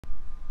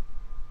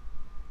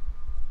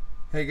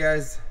Hey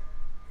guys,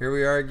 here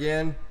we are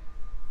again.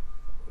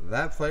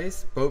 That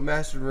place,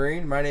 Boatmaster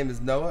Marine. My name is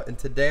Noah, and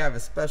today I have a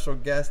special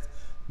guest,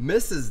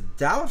 Mrs.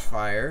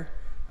 Doubtfire.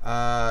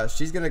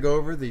 She's gonna go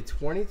over the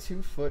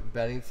 22-foot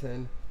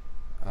Bennington.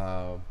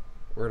 We're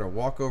gonna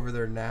walk over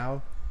there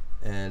now,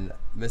 and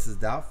Mrs.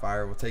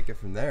 Doubtfire will take it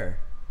from there.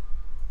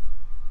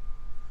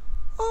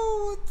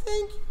 Oh,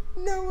 thank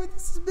you, Noah.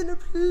 This has been a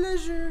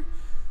pleasure.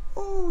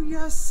 Oh,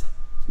 yes.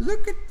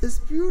 Look at this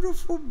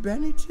beautiful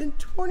Bennington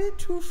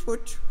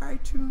 22-foot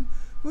tri-toon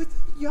with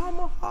a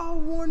Yamaha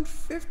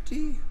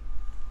 150.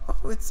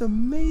 Oh, it's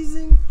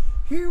amazing.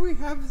 Here we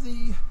have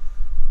the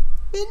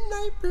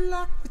midnight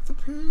black with the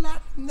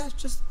platinum. That's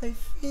just my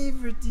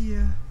favorite,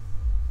 dear.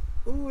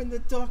 Oh, and the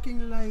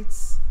docking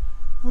lights.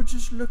 Oh,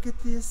 just look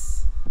at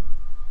this.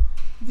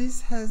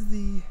 This has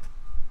the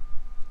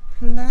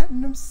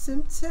platinum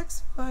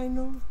Simtex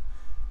vinyl.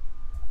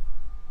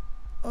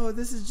 Oh,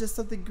 this is just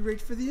something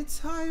great for the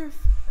entire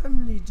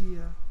family,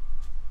 dear.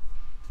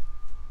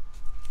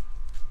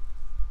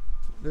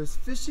 There's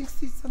fishing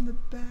seats on the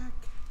back.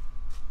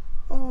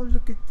 Oh,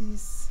 look at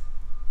these.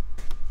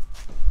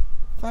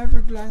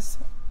 Fiberglass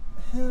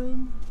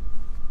helm.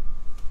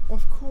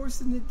 Of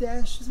course, in the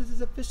dash, this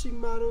is a fishing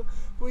model.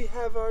 We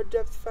have our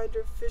depth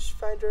finder, fish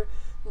finder,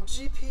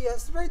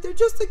 GPS right there,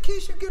 just in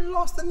case you get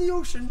lost in the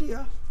ocean,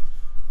 dear.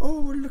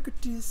 Oh, look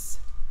at this.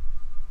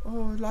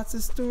 Oh, lots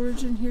of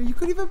storage in here. You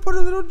could even put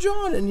a little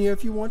John in here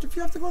if you want. If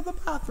you have to go to the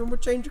bathroom or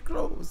change your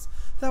clothes,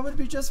 that would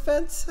be just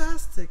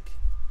fantastic.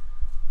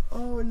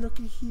 Oh, and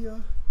looky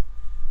here.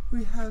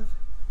 We have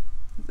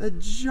a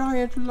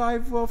giant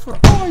live well for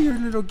all your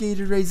little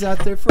Gatorades out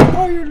there, for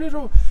all your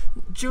little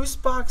juice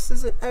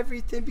boxes and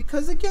everything.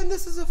 Because again,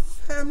 this is a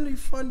family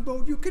fun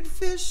boat. You can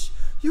fish,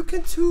 you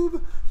can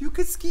tube, you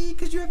can ski,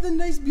 because you have the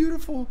nice,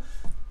 beautiful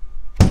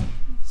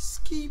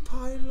ski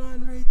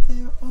pylon right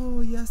there.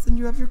 Oh yes, and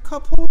you have your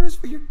cup holders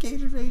for your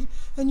Gatorade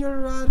and your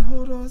rod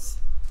holders.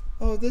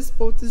 Oh, this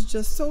boat is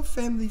just so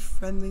family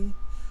friendly.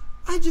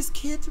 I just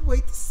can't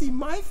wait to see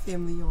my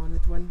family on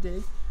it one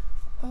day.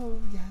 Oh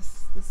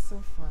yes, this is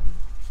so fun.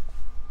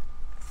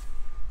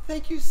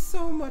 Thank you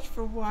so much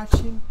for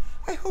watching.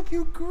 I hope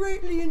you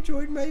greatly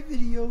enjoyed my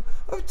video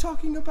of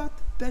talking about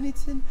the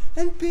Bennington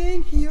and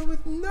being here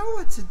with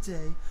Noah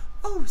today.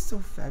 Oh, so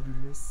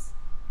fabulous.